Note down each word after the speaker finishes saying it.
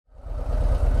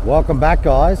Welcome back,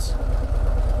 guys.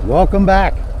 Welcome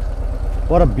back.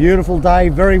 What a beautiful day,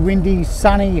 very windy,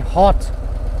 sunny, hot.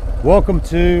 Welcome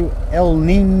to El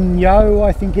Nino,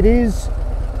 I think it is,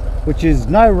 which is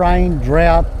no rain,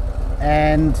 drought,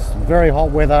 and very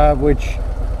hot weather, which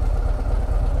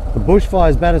the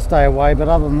bushfires better stay away, but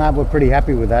other than that, we're pretty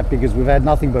happy with that because we've had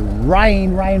nothing but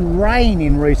rain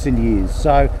in recent years.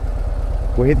 So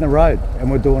we're hitting the road and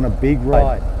we're doing a big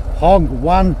ride.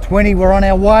 HOG120, we're on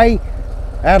our way.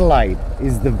 Adelaide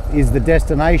is the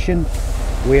destination.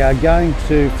 We are going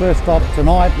to, first stop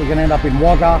tonight, we're going to end up in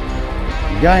Wagga.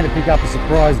 We're going to pick up a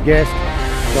surprise guest.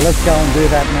 So let's go and do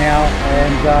that now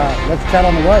and let's chat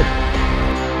on the road.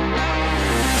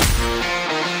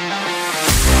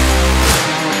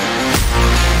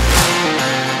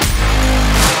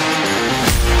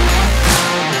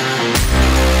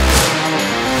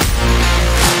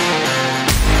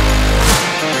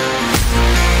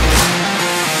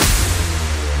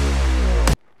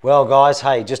 Well guys,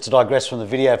 hey, just to digress from the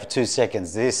video for 2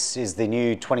 seconds, this is the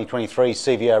new 2023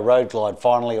 CVO Road Glide,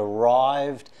 finally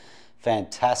arrived.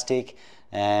 Fantastic.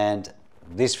 And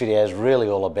this video is really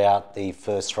all about the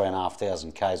first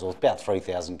 3,500 Ks, or about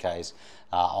 3,000 Ks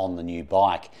on the new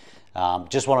bike.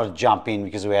 Just wanted to jump in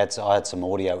because I had some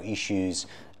audio issues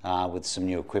with some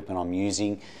new equipment I'm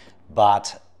using,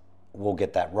 but we'll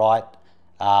get that right.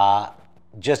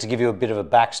 Just to give you a bit of a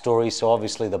backstory, so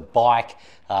obviously the bike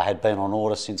had been on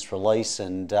order since release,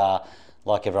 and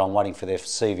like everyone waiting for their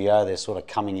CVO, they're sort of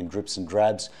coming in drips and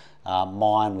drabs.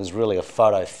 Mine was really a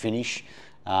photo finish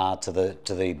to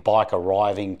the bike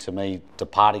arriving to me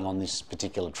departing on this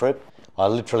particular trip. I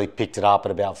literally picked it up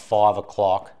at about 5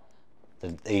 o'clock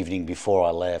the evening before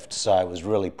I left, so it was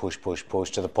really push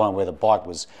to the point where the bike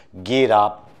was geared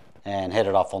up and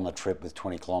headed off on the trip with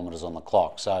 20 kilometres on the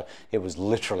clock. So it was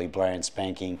literally brand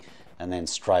spanking, and then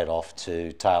straight off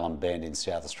to Tailem Bend in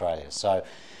South Australia. So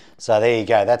there you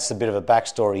go, that's a bit of a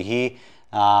backstory here.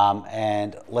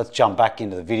 And let's jump back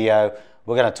into the video.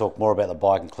 We're going to talk more about the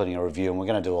bike, including a review, and we're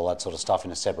going to do all that sort of stuff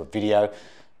in a separate video,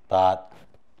 but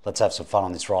let's have some fun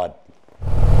on this ride.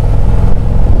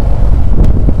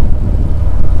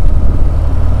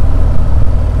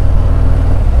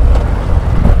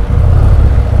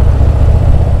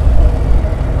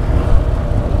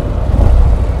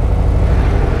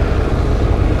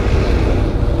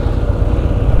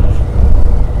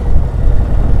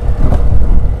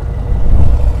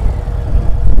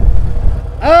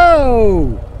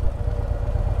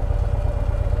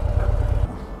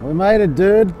 We made it,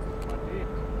 dude.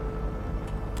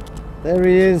 There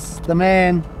he is, the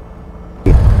man.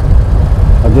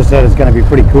 I've just heard it's going to be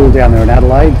pretty cool down there in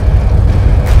Adelaide,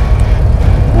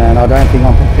 and I don't think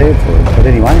I'm prepared for it. But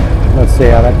anyway, let's see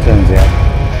how that turns out.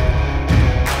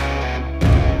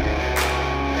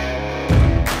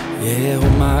 Yeah, oh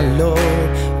my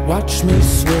Lord, watch me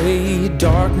sway.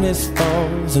 Darkness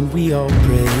falls and we all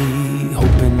pray,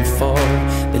 hoping for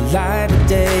the light of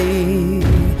day.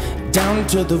 Down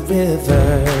to the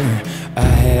river I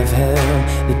have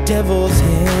held the devil's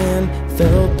hand,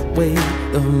 felt the weight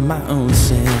of my own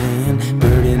sin,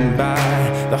 burdened by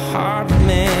the heart of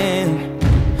man.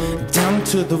 Down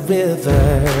to the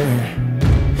river,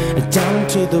 down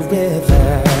to the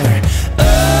river.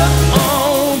 Oh,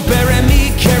 oh, bury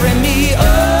me, carry me,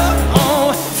 oh,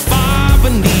 oh, far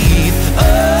beneath,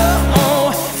 oh,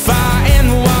 oh, fire and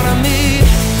water me,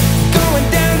 going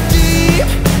down deep,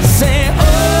 saying,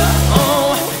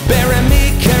 oh, bury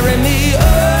me, carry me,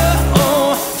 oh,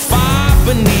 oh, far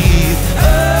beneath,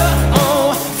 oh,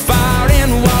 oh, fire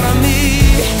and water me,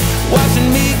 washing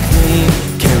me clean,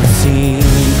 kerosene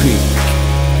creek.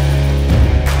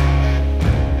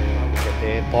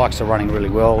 Their bikes are running really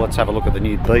well. Let's have a look at the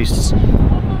new beasts.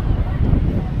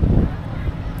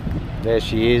 There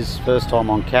she is, first time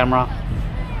on camera.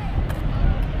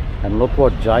 And look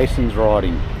what Jason's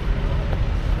riding.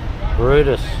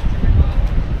 Brutus.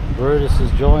 Brutus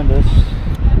has joined us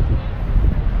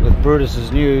with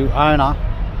Brutus's new owner.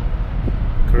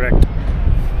 Correct.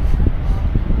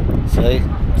 See,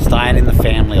 staying in the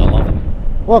family, I love it.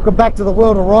 Welcome back to the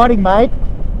world of riding, mate.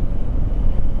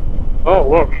 Oh,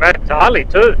 welcome back to Harley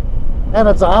too. And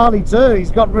it's a Harley too. He's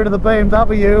got rid of the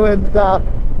BMW, and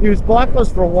he was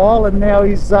bikeless for a while, and now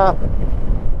he's back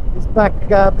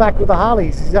with the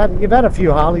Harleys. You've had a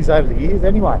few Harleys over the years,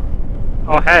 anyway.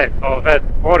 I have. I've had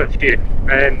quite a few,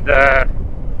 and I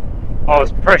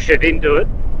was pressured into it.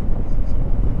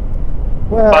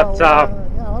 Well, but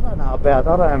yeah, I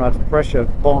don't know how much pressure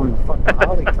buying fucking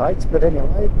Harley takes, but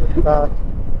anyway,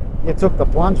 you took the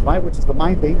plunge, mate, which is the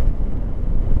main thing.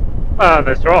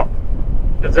 That's right.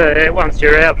 Because once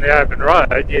you're out in the open road,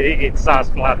 it starts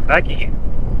flooding back again.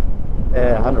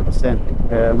 Yeah,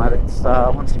 100%. Yeah, mate. It's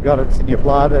once you've got it, it's in your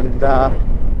blood, and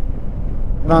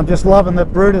I'm just loving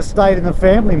that Brutus stayed in the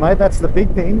family, mate. That's the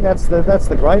big thing. That's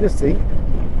the greatest thing.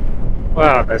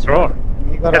 Well, that's right.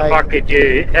 How could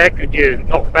you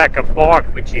knock back a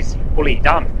bike which is fully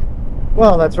done?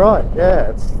 Well, that's right.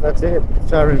 Yeah, that's it.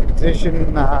 So in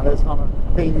position, there's not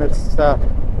a thing that's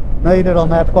needed on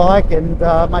that bike, and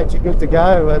mate, you're good to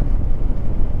go. And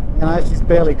you know, she's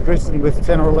barely christened with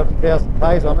 10 or 11,000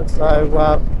 k's on it,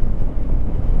 so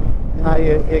you know,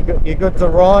 you're good to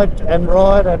ride and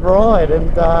ride and ride,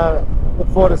 and look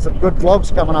forward to some good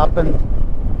vlogs coming up. And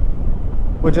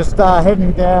we're just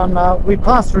heading down. We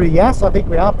passed through Yass. I think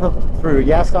we are through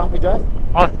Yass, aren't we, Jay?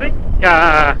 I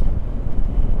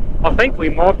think we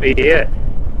might be here.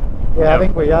 Yeah, I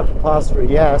think we have to pass through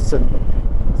Yass, and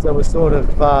so we're sort of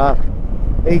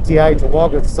ETA to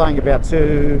Wagga, saying about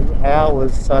 2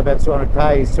 hours, so about 200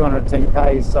 k's, 210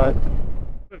 k's. So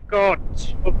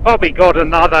we've probably got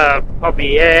another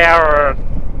hour,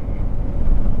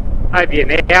 maybe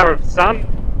an hour of sun,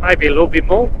 maybe a little bit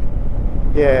more.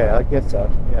 Yeah, I guess so.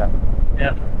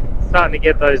 Yeah, starting to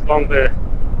get those longer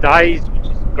days, which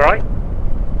is great.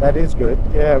 That is good.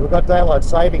 Yeah, we've got daylight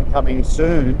saving coming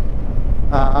soon.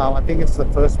 I think it's the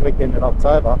first weekend in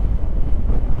October.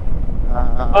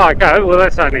 Okay, well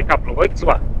that's only a couple of weeks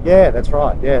away. Yeah, that's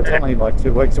right. Yeah, it's only like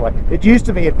 2 weeks away. It used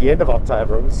to be at the end of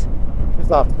October. It was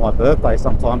just after my birthday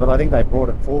sometime, but I think they brought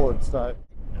it forward. So,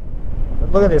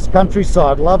 but look at this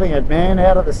countryside, loving it, man.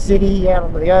 Out of the city, out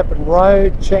onto the open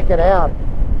road. Check it out.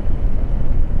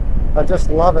 I just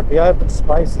love it. The open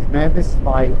spaces, man. This is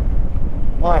my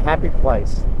happy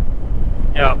place.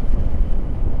 Yeah.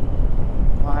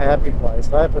 My happy place.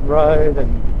 Open road,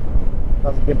 and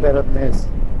doesn't get better than this.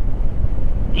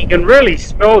 You can really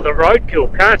smell the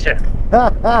roadkill, can't you?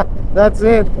 That's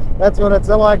it. That's what it's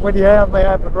like when you're out on the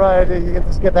open road. You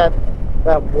just get that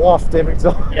waft every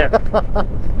time. Yeah.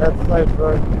 That's so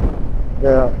true.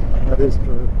 Yeah, that is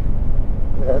true.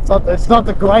 Yeah, it's not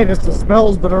the greatest of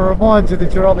smells, but it reminds you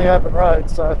that you're on the open road.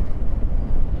 So.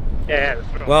 Yeah, that's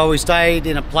right. Well, we stayed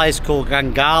in a place called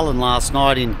Gungahlin last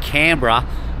night in Canberra.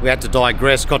 We had to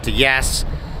digress, got to Yass.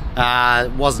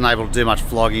 Wasn't able to do much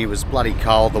vlogging. It was bloody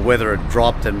cold, the weather had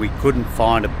dropped, and we couldn't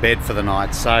find a bed for the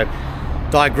night. So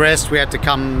digressed. We had to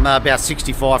come about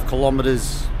 65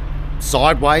 kilometres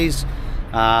sideways.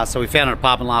 So we found an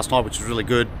apartment last night, which was really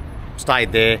good.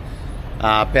 Stayed there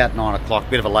about 9 o'clock.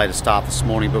 Bit of a later start this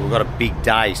morning, but we've got a big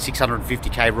day.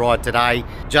 650k ride today.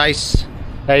 Jace,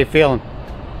 how you feeling?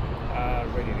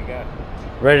 Ready to go.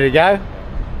 Ready to go?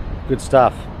 Good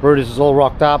stuff. Brutus is all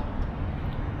rocked up.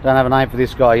 Don't have a name for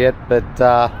this guy yet, but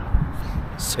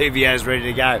CVO's ready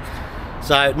to go.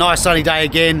 So nice sunny day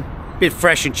again, bit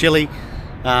fresh and chilly.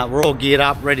 We're all geared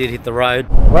up, ready to hit the road.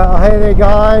 Well, hey there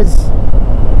guys.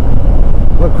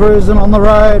 We're cruising on the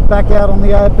road, back out on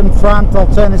the open front.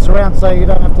 I'll turn this around so you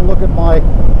don't have to look at my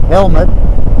helmet.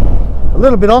 A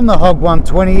little bit on the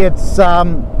HOG120. It's,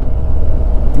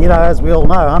 you know, as we all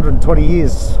know, 120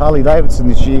 years Harley-Davidson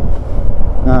this year.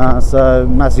 So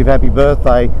massive happy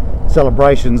birthday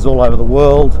celebrations all over the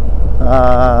world.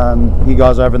 You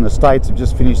guys over in the States have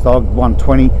just finished the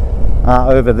HOG120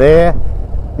 over there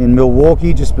in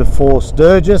Milwaukee just before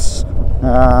Sturgis.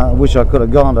 Wish I could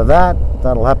have gone to that.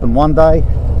 That'll happen one day.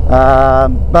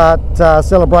 But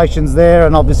celebrations there,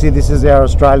 and obviously this is our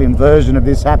Australian version of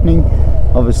this happening.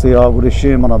 Obviously I would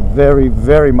assume on a very,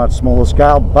 very much smaller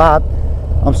scale, but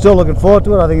I'm still looking forward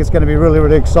to it. I think it's going to be really,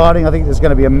 really exciting. I think there's going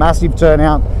to be a massive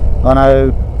turnout. I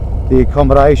know the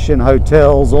accommodation,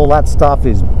 hotels, all that stuff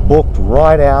is booked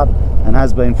right out and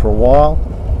has been for a while.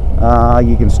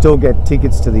 You can still get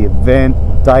tickets to the event,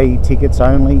 day tickets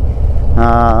only.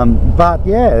 But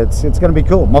yeah, it's going to be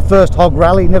cool. My first hog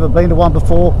rally, never been to one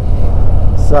before.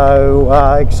 So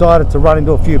excited to run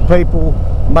into a few people,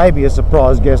 maybe a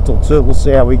surprise guest or two. We'll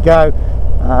see how we go.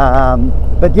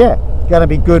 But yeah, going to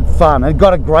be good fun, and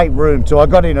got a great room too. I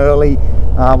got in early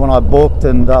when I booked,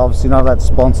 and obviously none of that's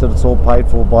sponsored, it's all paid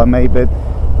for by me, but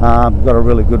got a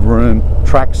really good room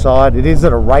trackside. It is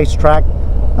at a racetrack,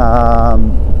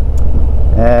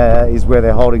 is where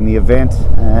they're holding the event,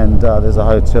 and there's a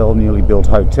hotel, newly built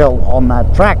hotel on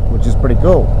that track, which is pretty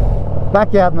cool.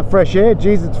 Back out in the fresh air.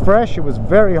 Geez, it's fresh. It was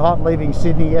very hot leaving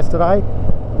Sydney yesterday.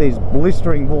 These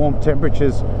blistering warm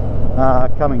temperatures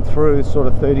coming through, sort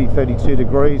of 30-32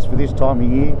 degrees for this time of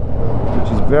year,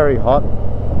 which is very hot.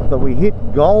 But we hit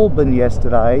Goulburn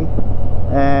yesterday,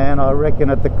 and I reckon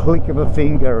at the click of a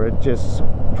finger it just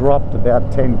dropped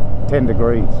about 10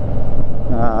 degrees.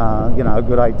 You know, a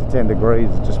good 8 to 10 degrees.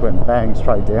 It just went bang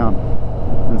straight down.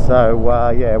 And so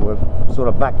yeah, we're sort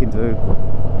of back into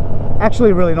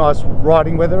Actually really nice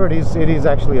riding weather. It is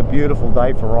actually a beautiful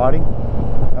day for riding.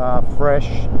 Fresh,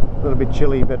 a little bit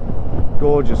chilly, but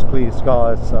gorgeous clear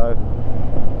skies. So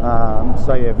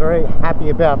yeah, very happy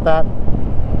about that.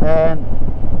 And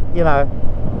you know,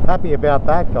 happy about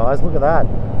that, guys. Look at that.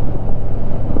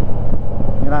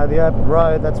 You know, the open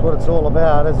road, that's what it's all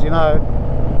about. As you know,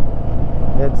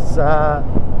 it's the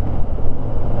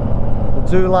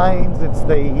 2 lanes. It's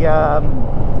the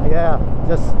yeah,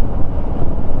 just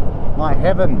my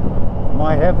heaven,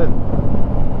 my heaven.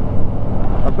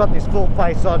 I've got this full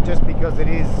face on just because it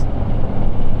is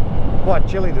quite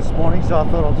chilly this morning, so I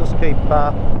thought I'll just keep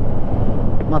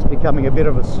it must be becoming a bit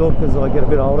of a sook as I get a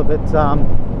bit older, but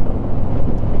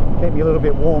keep me a little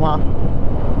bit warmer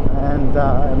and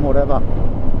whatever.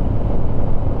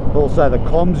 Also the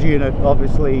comms unit,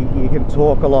 obviously you can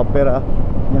talk a lot better.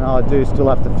 You know, I do still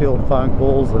have to field phone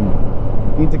calls and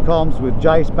intercoms with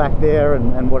Jace back there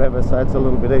and whatever, so it's a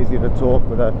little bit easier to talk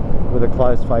with a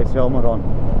closed face helmet on.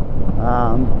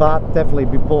 But definitely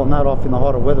be pulling that off in the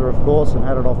hotter weather, of course, and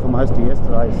had it off for most of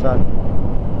yesterday.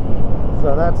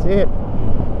 So that's it.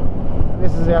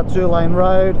 This is our 2-lane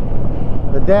road,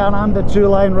 the down under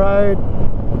 2-lane road.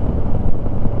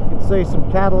 You can see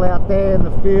some cattle out there in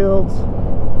the fields.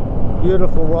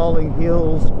 Beautiful rolling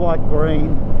hills, quite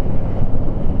green,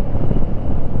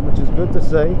 which is good to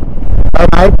see. Hey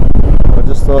mate, I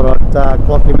just thought I'd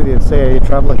clock in with you and see how you're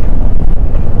travelling.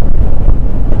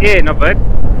 Yeah, not bad.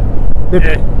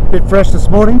 Bit fresh this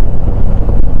morning?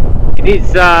 It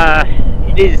is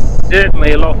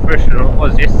certainly a lot fresher than it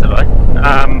was yesterday.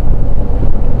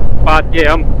 But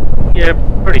yeah, I'm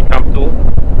pretty comfortable.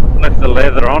 Left the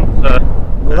leather on, so.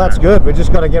 Well, that's good. We've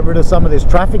just got to get rid of some of this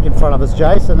traffic in front of us,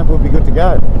 Jace, and then we'll be good to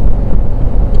go.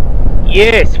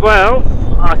 Yes, well,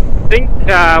 I think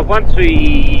once we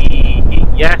hit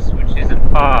Yass, which isn't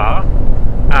far,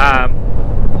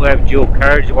 we'll have dual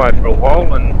carriageway for a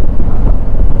while, and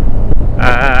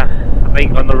I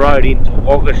think on the road into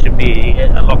Wagga should be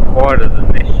a lot quieter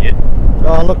than this shit.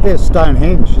 Oh, look, there's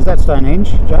Stonehenge. Is that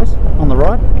Stonehenge, Jace, on the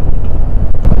right?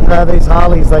 You know, these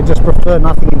Harleys, they just prefer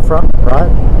nothing in front,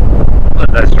 right?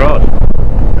 That's right.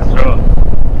 That's right.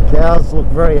 Cows look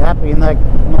very happy in that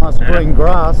nice green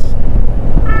grass.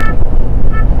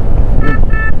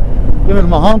 Give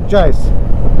them a honk, Jace.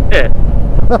 Yeah.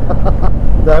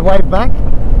 They wave back?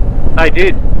 They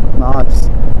did. Nice.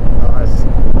 Nice.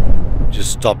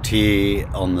 Just stopped here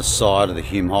on the side of the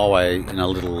Hume Highway in a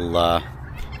little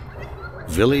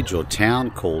village or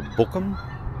town called Bookham.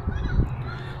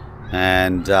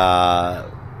 And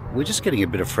we're just getting a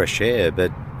bit of fresh air,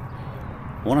 but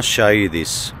I want to show you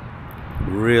this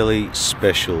really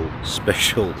special,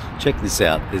 check this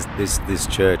out, this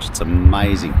church, it's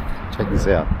amazing. Check this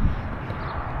out.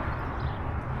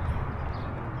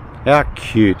 How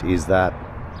cute is that?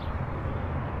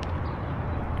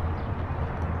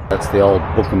 That's the old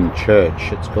Bookham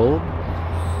Church, it's called.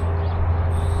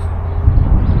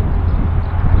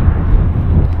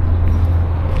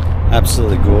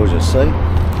 Absolutely gorgeous, see?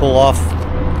 Pull off.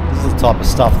 This is the type of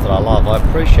stuff that I love. I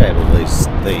appreciate all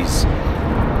these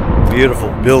beautiful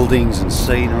buildings and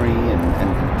scenery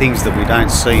and things that we don't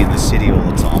see in the city all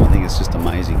the time. I think it's just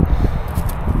amazing.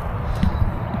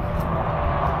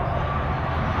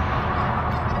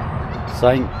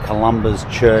 St. Columba's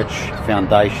Church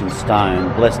foundation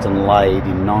stone, blessed and laid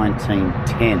in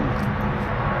 1910.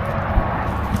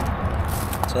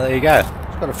 So there you go.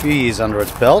 It's got a few years under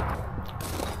its belt.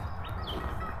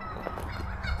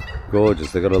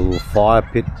 Gorgeous. They've got a little fire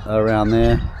pit around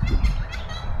there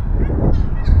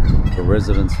for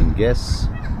residents and guests.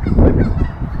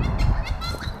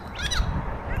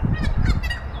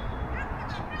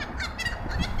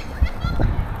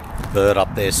 Bird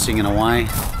up there singing away.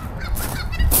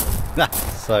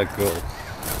 So cool.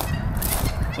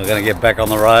 We're going to get back on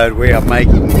the road. We are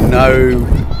making no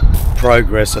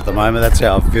progress at the moment. That's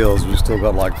how it feels. We've still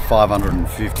got like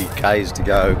 550 k's to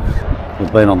go.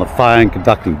 We've been on the phone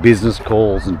conducting business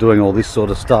calls and doing all this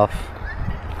sort of stuff.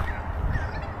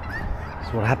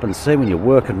 That's what happens, see, when you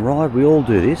work and ride. We all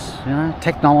do this, you know,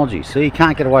 technology. See, you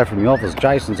can't get away from the office.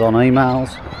 Jason's on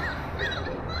emails.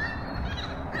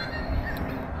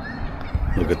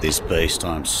 Look at this beast.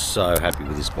 I'm so happy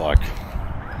with this bike.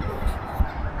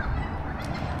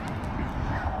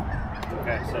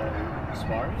 Okay, so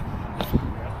Safari?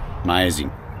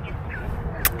 Amazing.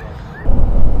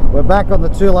 We're back on the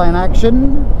 2-lane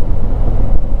action.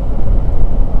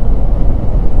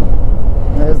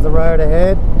 There's the road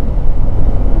ahead.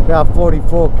 About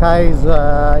 44 k's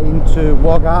into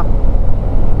Wagga,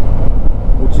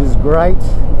 which is great.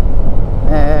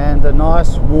 And a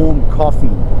nice warm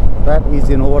coffee. That is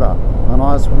in order. A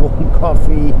nice warm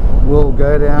coffee will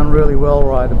go down really well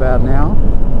right about now.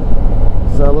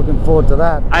 So looking forward to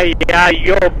that. Hey,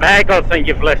 your bag I think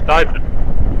you've left open.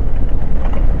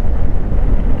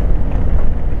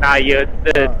 No,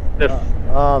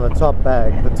 the top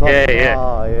bag. The top. Yeah.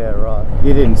 Oh, yeah, right.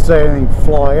 You didn't see anything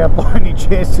fly out by any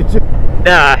chance, did you?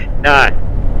 No,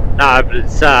 but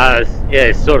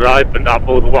it's sort of opened up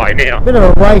all the way now. Bit of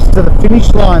a race to the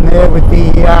finish line there with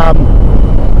the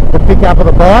pickup of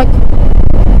the bike.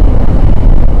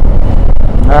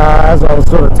 As I was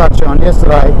sort of touching on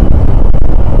yesterday,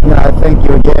 you know, thank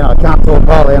you again. I can't talk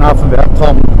highly enough about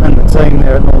Tom and the team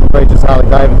there at Northern Beaches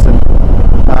Harley-Davidson.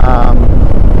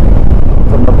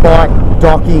 From the bike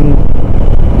docking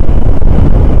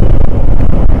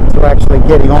to actually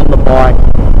getting on the bike,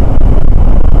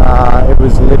 it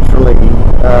was literally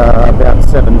about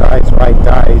 7 days or 8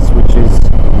 days, which is,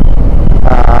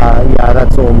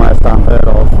 that's almost unheard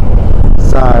of.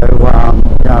 So,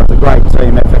 it's a great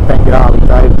team effort. Thank you to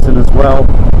Harley-Davidson as well.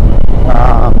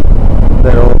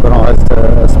 They organised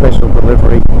a special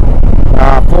delivery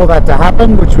for that to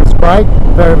happen, which was great.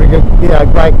 Very good,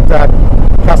 great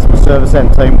customer service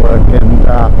and teamwork, and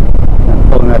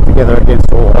pulling that together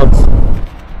against all odds.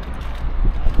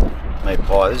 Meat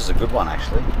pie, this is a good one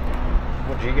actually.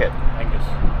 What did you get? Angus.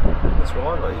 That's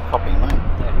right, are you copying me?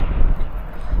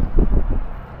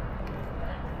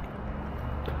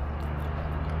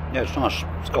 Yeah, it's nice.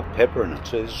 It's got pepper in it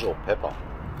too. This is all pepper.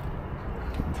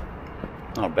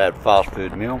 Not a bad fast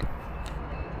food meal.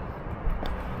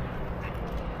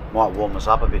 Might warm us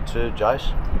up a bit too,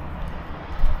 Jace.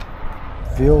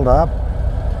 Fueled up,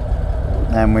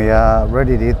 and we are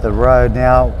ready to hit the road.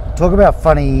 Now, talk about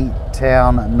funny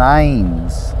town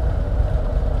names.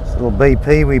 This little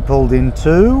BP we pulled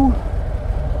into.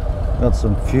 Got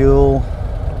some fuel.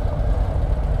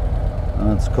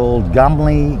 And it's called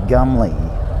Gumley.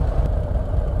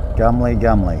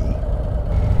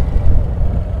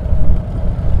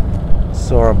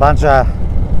 Saw a bunch of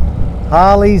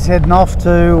Harleys heading off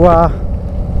to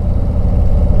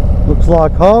looks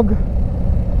like HOG.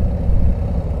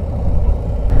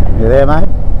 You there, mate?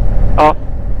 Oh.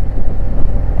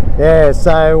 Yeah,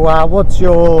 so what's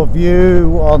your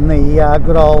view on the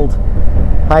good old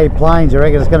Hay Plains? You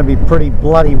reckon it's going to be pretty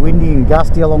bloody windy and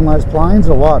gusty along those plains,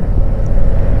 or what?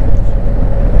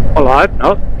 Well, I hope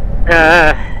not.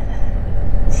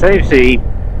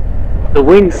 The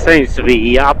wind seems to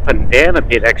be up and down a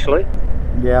bit, actually.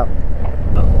 Yeah.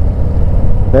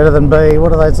 Better than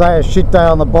what do they say? A shit day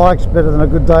on the bike's better than a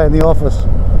good day in the office.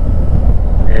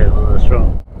 Yeah, well, that's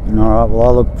right. Alright, well,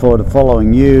 I look forward to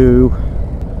following you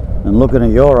and looking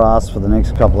at your ass for the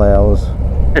next couple of hours.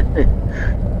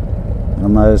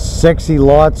 And those sexy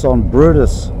lights on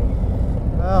Brutus.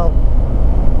 Well,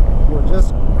 we're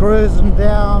just cruising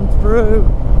down through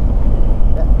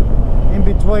in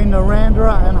between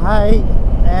Narrandera and Hay,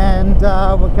 and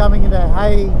we're coming into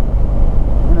Hay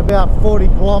in about 40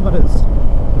 kilometres.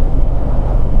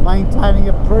 Maintaining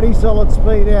a pretty solid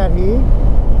speed out here.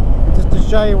 And just to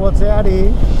show you what's out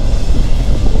here,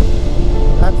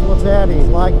 that's what's out here. It's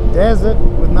like desert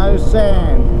with no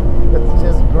sand. It's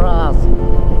just grass.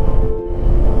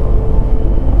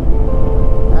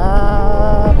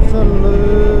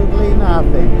 Absolutely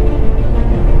nothing.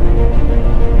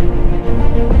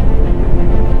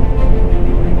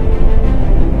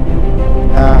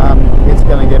 It's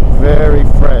going to get very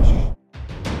fresh.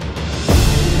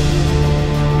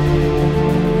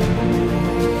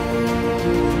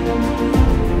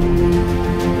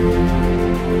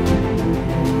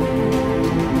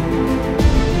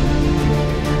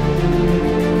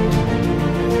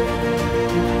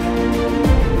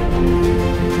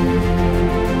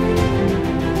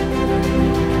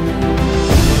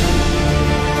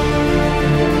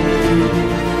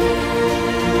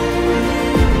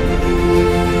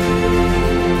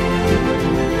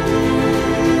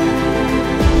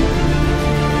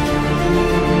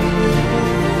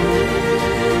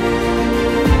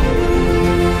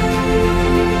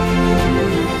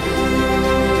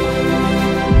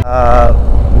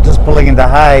 Just pulling into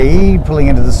Hay, pulling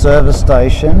into the service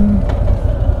station.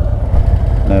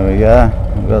 There we go.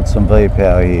 We've got some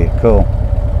V-power here. Cool.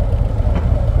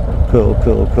 Cool.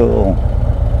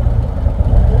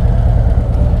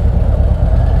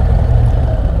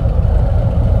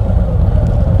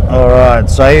 Alright,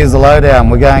 so here's the lowdown.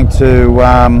 We're going to,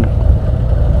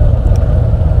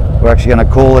 we're actually going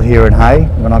to call it here in Hay.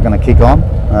 We're not going to kick on.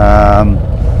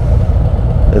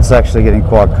 It's actually getting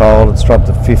quite cold. It's dropped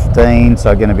to 15,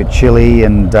 so getting a bit chilly,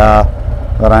 and I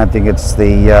don't think it's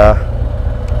the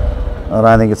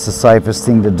safest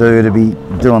thing to do, to be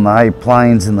doing the Hay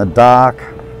Plains in the dark.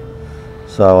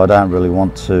 so I don't really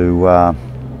want to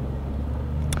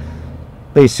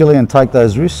be silly and take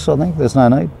those risks. I think there's no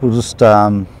need. We'll just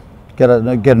get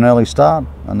an early start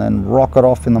and then rock it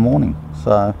off in the morning.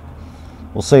 So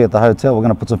we'll see you at the hotel. We're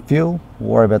going to put some fuel, we'll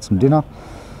worry about some dinner,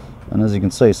 and as you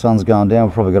can see, sun's going down.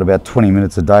 We've probably got about 20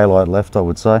 minutes of daylight left, I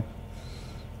would say.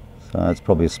 So it's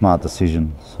probably a smart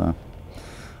decision. So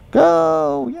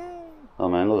go! Yay! Oh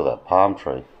man, look at that palm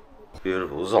tree.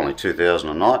 Beautiful. It's only 2,000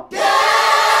 a night.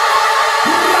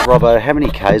 Robbo, how many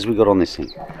Ks we got on this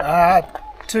thing?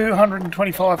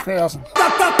 225,000.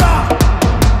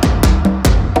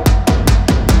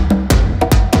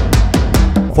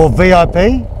 For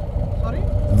VIP? Sorry?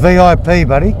 VIP,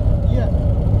 buddy.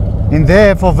 Yeah. In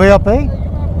there for VIP? You have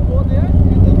to go there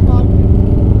and then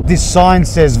park. This sign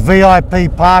says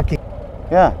VIP parking.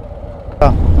 Yeah.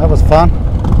 Oh, that was fun.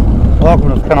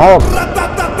 Welcome to Penhog.